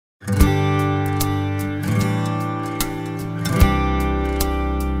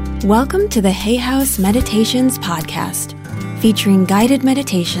Welcome to the Hay House Meditations podcast, featuring guided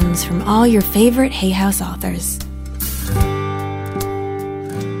meditations from all your favorite Hay House authors.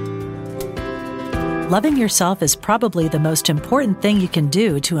 Loving yourself is probably the most important thing you can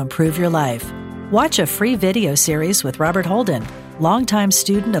do to improve your life. Watch a free video series with Robert Holden, longtime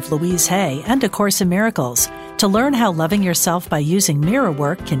student of Louise Hay and A Course in Miracles, to learn how loving yourself by using mirror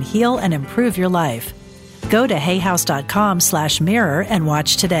work can heal and improve your life. Go to hayhouse.com/mirror and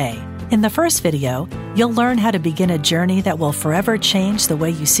watch today. In the first video, you'll learn how to begin a journey that will forever change the way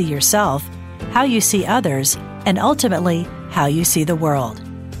you see yourself, how you see others, and ultimately, how you see the world.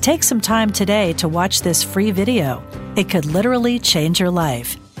 Take some time today to watch this free video. It could literally change your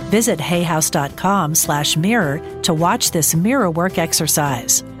life. Visit hayhouse.com/mirror to watch this mirror work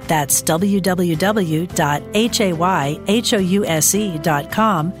exercise. That's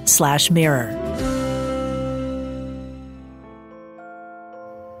www.hayhouse.com/mirror.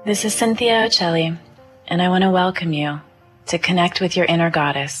 This is Cynthia Occelli, and I want to welcome you to Connect with Your Inner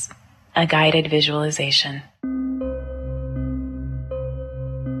Goddess, a guided visualization.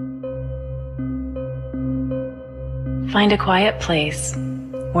 Find a quiet place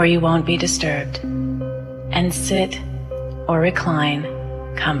where you won't be disturbed, and sit or recline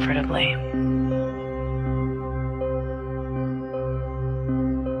comfortably.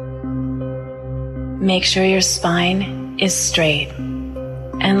 Make sure your spine is straight,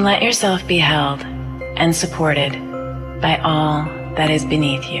 and let yourself be held and supported by all that is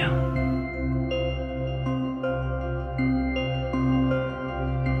beneath you.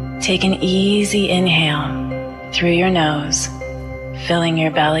 Take an easy inhale through your nose, filling your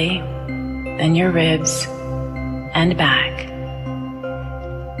belly, then your ribs and back,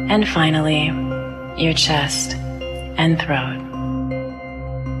 and finally your chest and throat.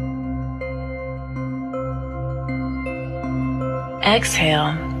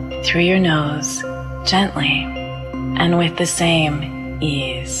 Exhale through your nose gently and with the same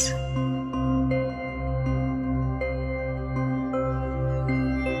ease.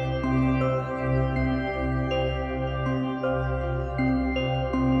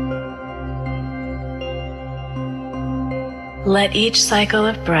 Let each cycle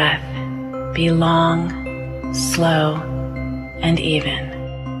of breath be long, slow, and even.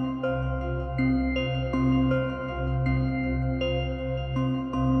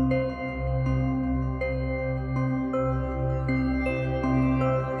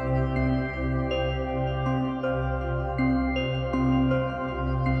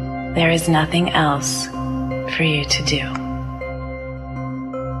 There is nothing else for you to do.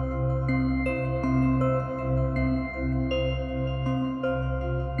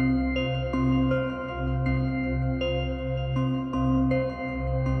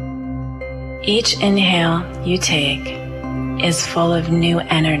 Each inhale you take is full of new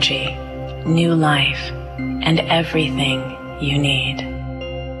energy, new life, and everything you need.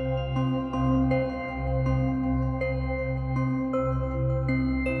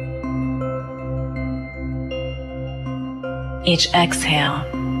 Each exhale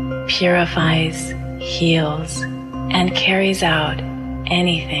purifies, heals, and carries out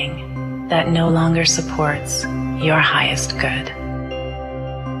anything that no longer supports your highest good.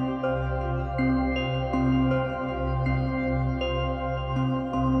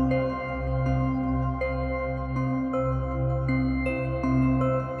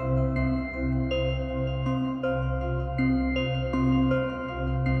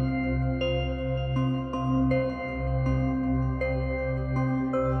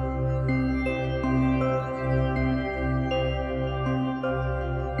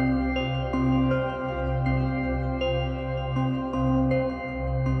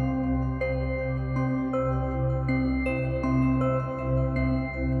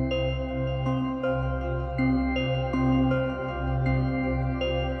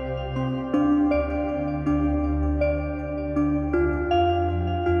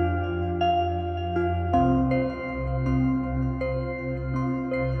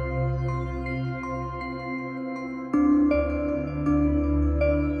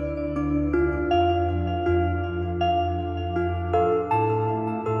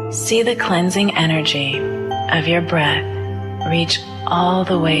 See the cleansing energy of your breath reach all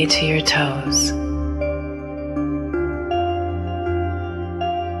the way to your toes.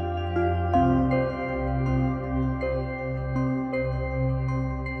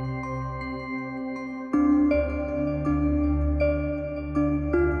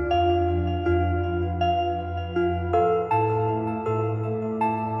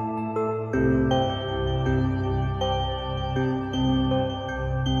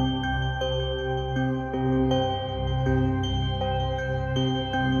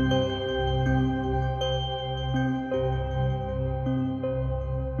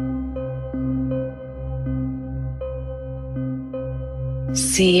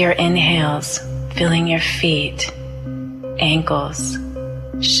 See your inhales filling your feet, ankles,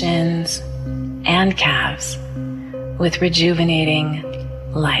 shins, and calves with rejuvenating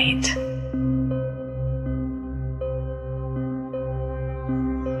light.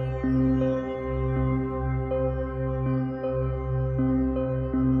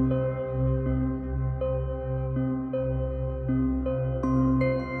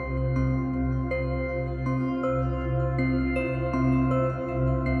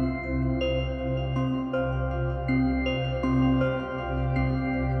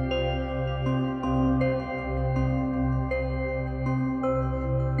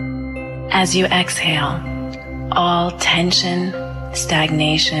 As you exhale, all tension,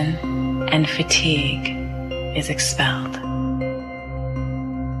 stagnation, and fatigue is expelled.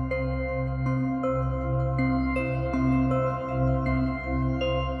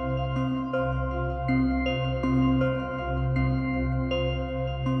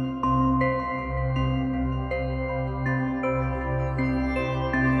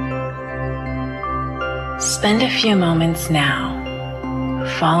 Spend a few moments now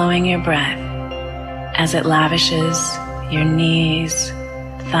following your breath as it lavishes your knees,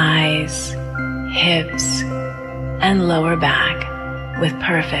 thighs, hips, and lower back with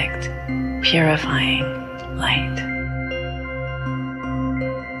perfect, purifying light.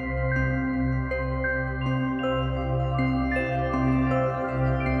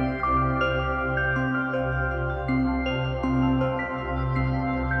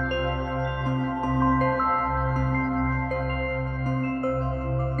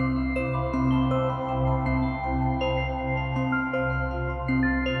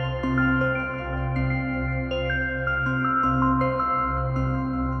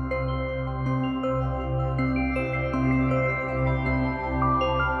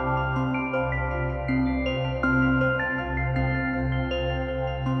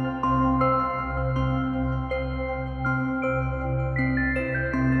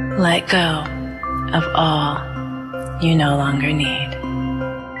 Let go of all you no longer need.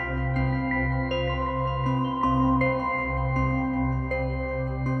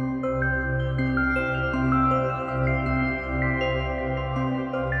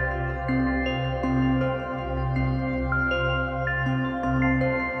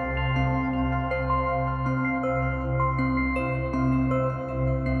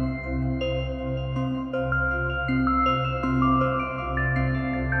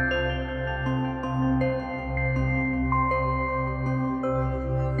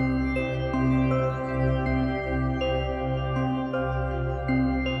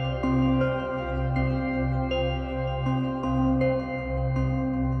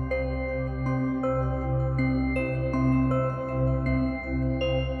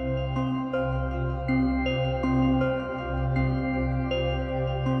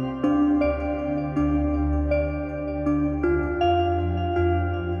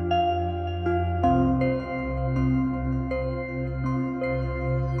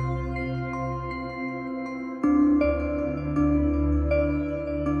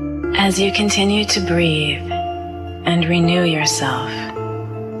 As you continue to breathe and renew yourself,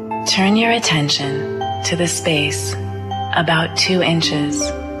 turn your attention to the space about 2 inches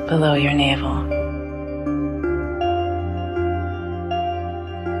below your navel.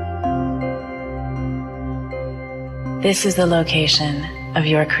 This is the location of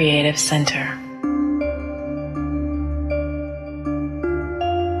your creative center.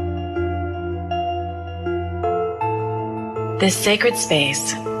 This sacred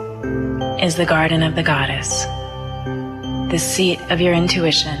space is the garden of the goddess, the seat of your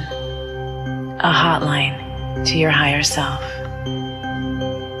intuition, a hotline to your higher self.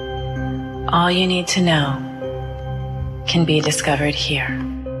 All you need to know can be discovered here.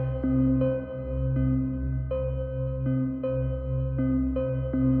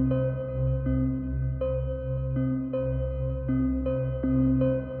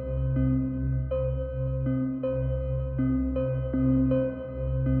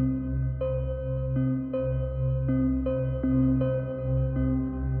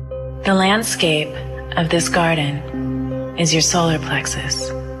 The landscape of this garden is your solar plexus,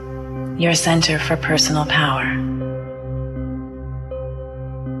 your center for personal power.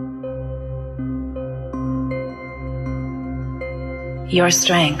 Your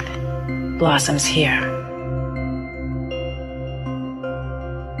strength blossoms here.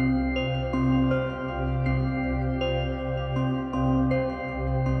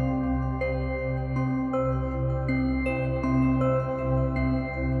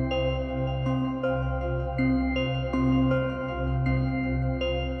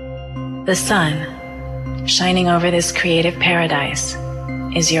 The sun, shining over this creative paradise,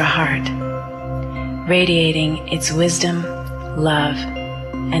 is your heart, radiating its wisdom, love,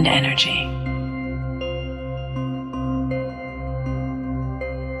 and energy.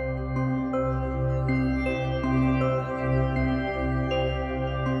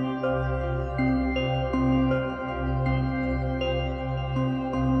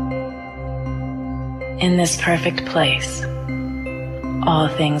 In this perfect place, all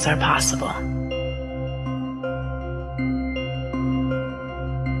things are possible.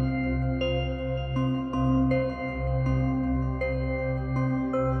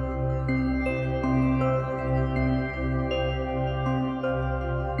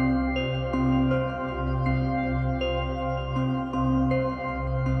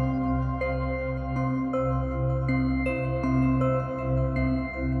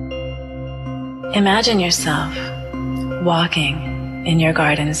 Imagine yourself walking in your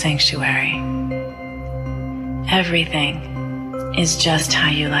garden sanctuary. Everything is just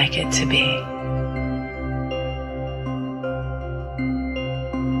how you like it to be.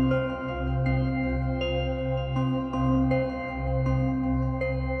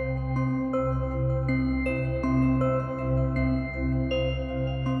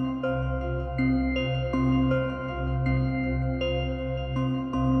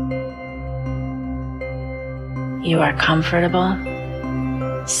 You are comfortable,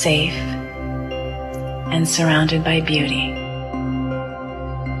 safe, and surrounded by beauty.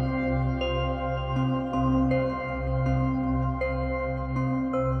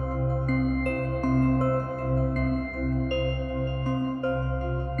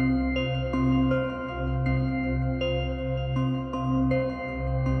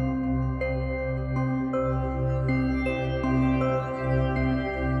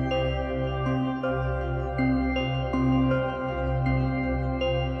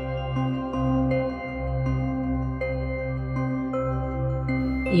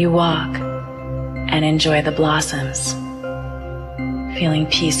 You walk and enjoy the blossoms, feeling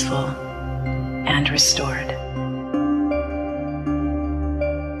peaceful and restored.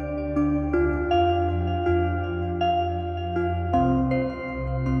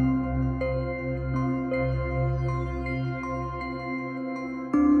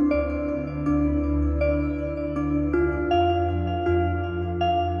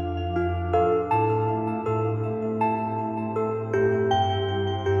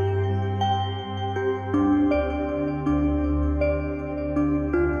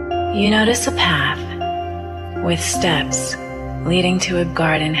 You notice a path with steps leading to a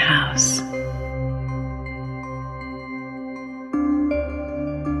garden house.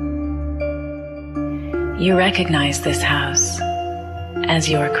 You recognize this house as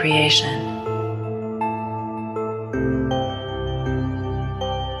your creation.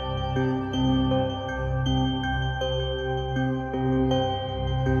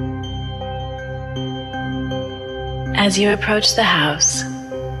 As you approach the house,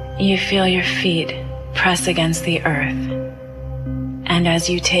 you feel your feet press against the earth, and as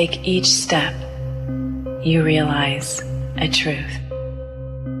you take each step, you realize a truth.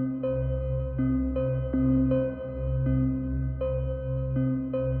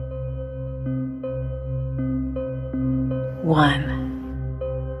 One,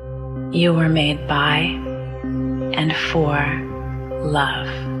 you were made by and for love.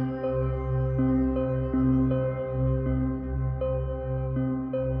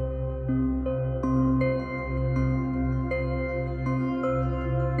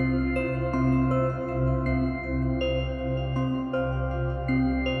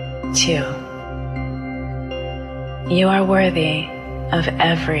 2. You are worthy of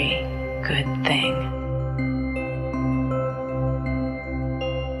every good thing.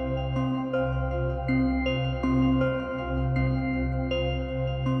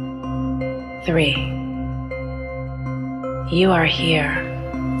 3. You are here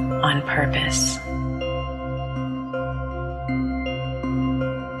on purpose.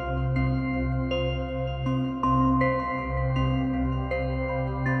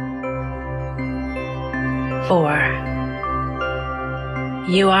 4.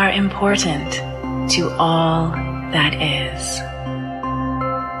 You are important to all that is.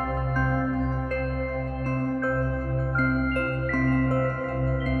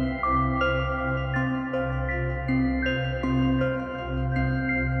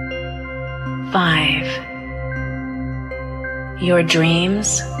 5. Your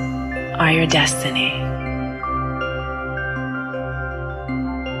dreams are your destiny.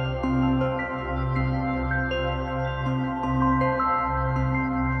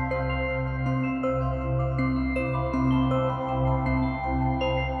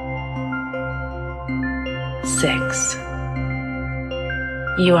 6.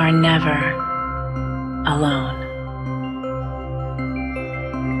 You are never alone.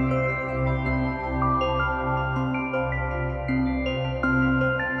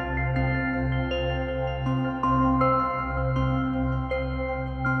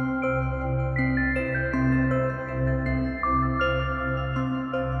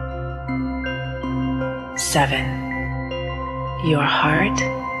 Seven. Your heart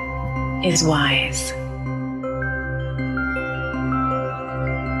is wise.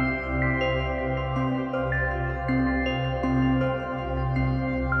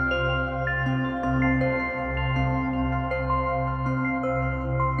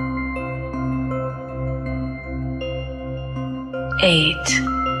 8.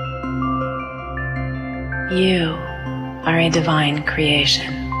 You are a divine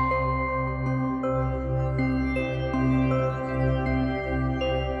creation.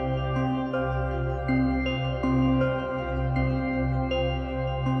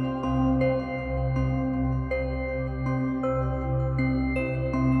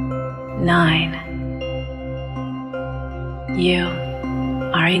 9. You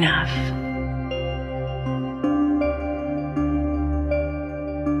are enough.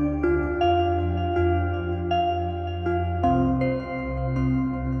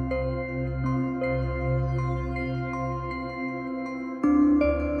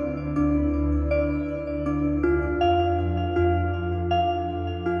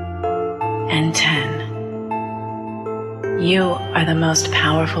 10. You are the most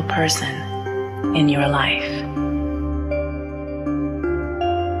powerful person in your life.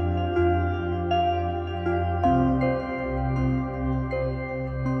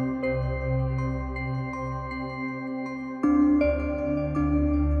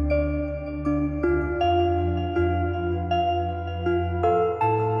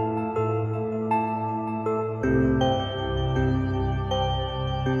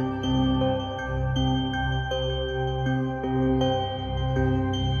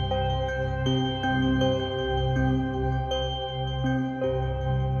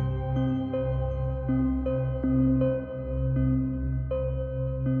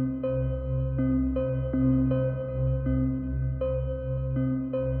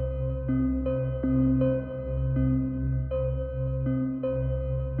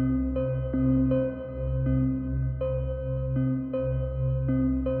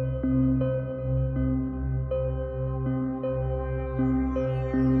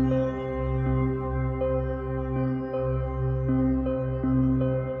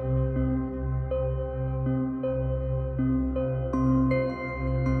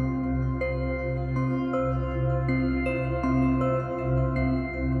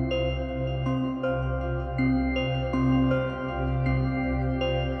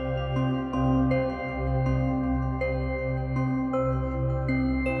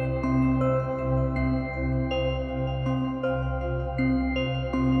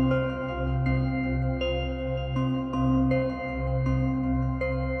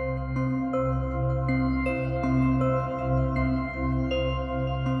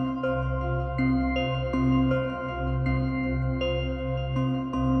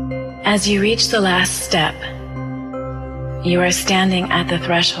 As you reach the last step, you are standing at the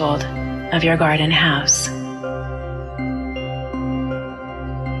threshold of your garden house.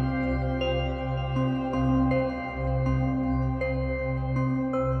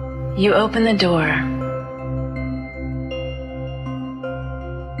 You open the door.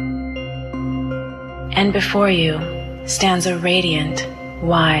 And before you stands a radiant,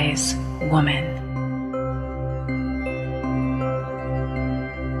 wise woman.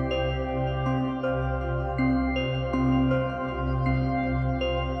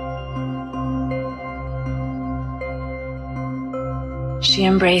 She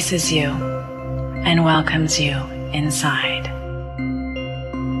embraces you and welcomes you inside.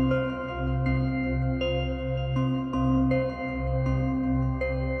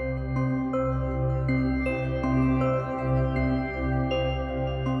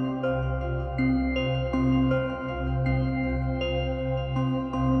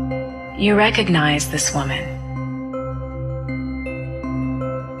 You recognize this woman.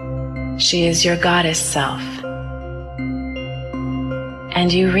 She is your goddess self.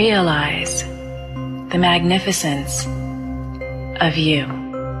 And you realize the magnificence of you.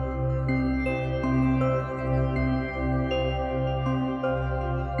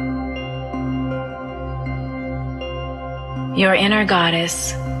 Your inner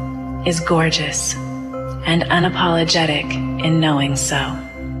goddess is gorgeous and unapologetic in knowing so.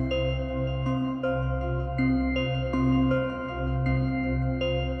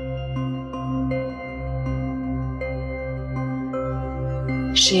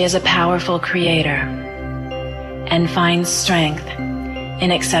 She is a powerful creator and finds strength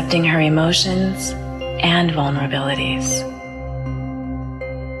in accepting her emotions and vulnerabilities.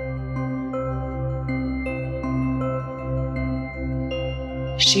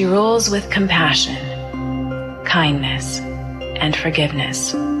 She rules with compassion, kindness, and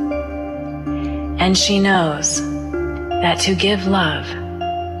forgiveness. And she knows that to give love,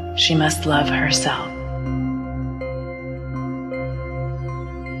 she must love herself.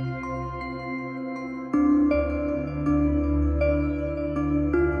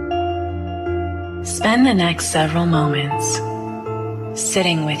 Spend the next several moments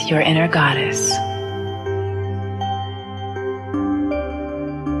sitting with your inner goddess.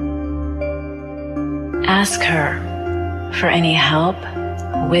 Ask her for any help,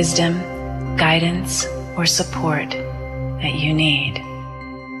 wisdom, guidance, or support that you need.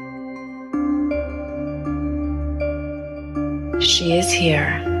 She is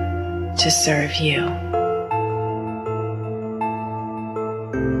here to serve you.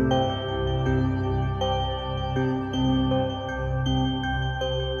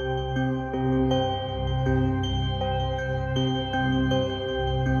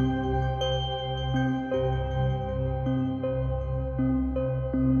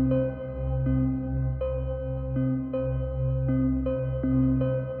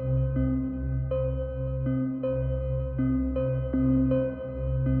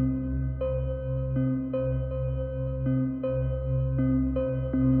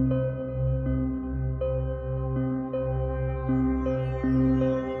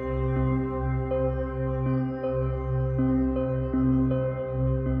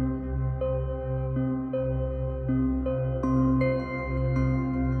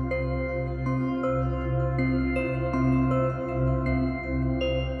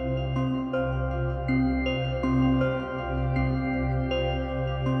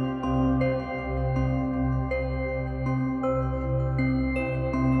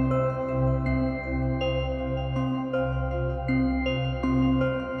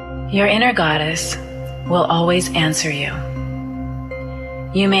 Your inner goddess will always answer you.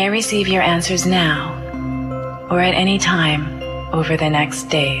 You may receive your answers now or at any time over the next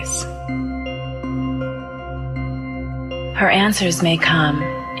days. Her answers may come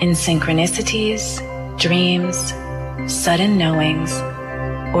in synchronicities, dreams, sudden knowings,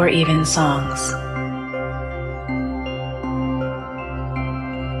 or even songs.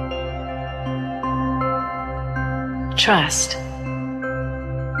 Trust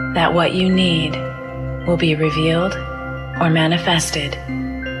that what you need will be revealed or manifested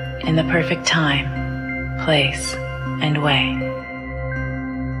in the perfect time, place, and way.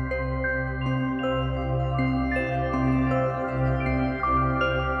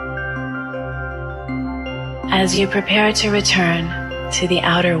 As you prepare to return to the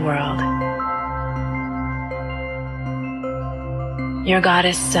outer world, your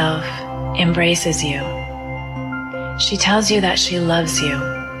goddess self embraces you. She tells you that she loves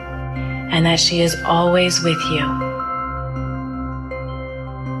you and that she is always with you.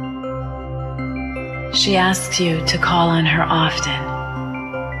 She asks you to call on her often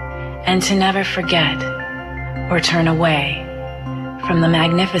and to never forget or turn away from the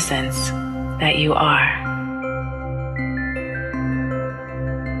magnificence that you are.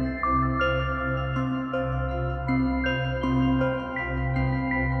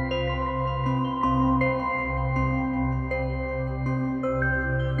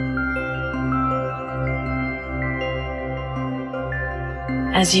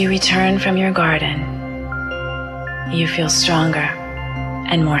 As you return from your garden, you feel stronger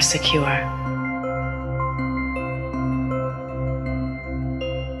and more secure.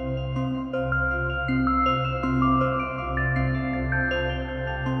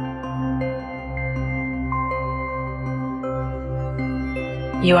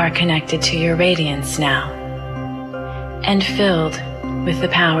 You are connected to your radiance now and filled with the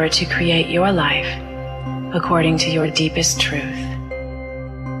power to create your life according to your deepest truth.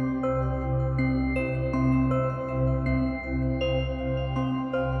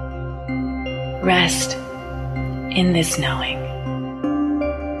 Rest in this knowing.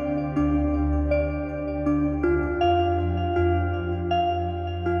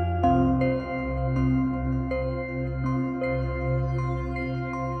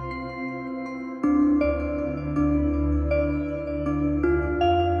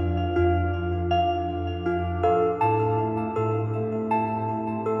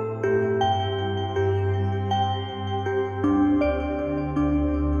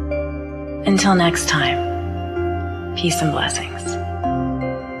 Until next time, peace and blessings.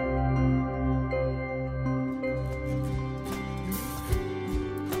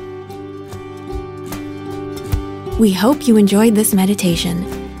 We hope you enjoyed this meditation.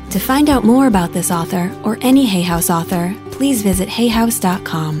 To find out more about this author or any Hay House author, please visit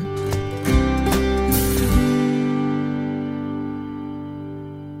hayhouse.com.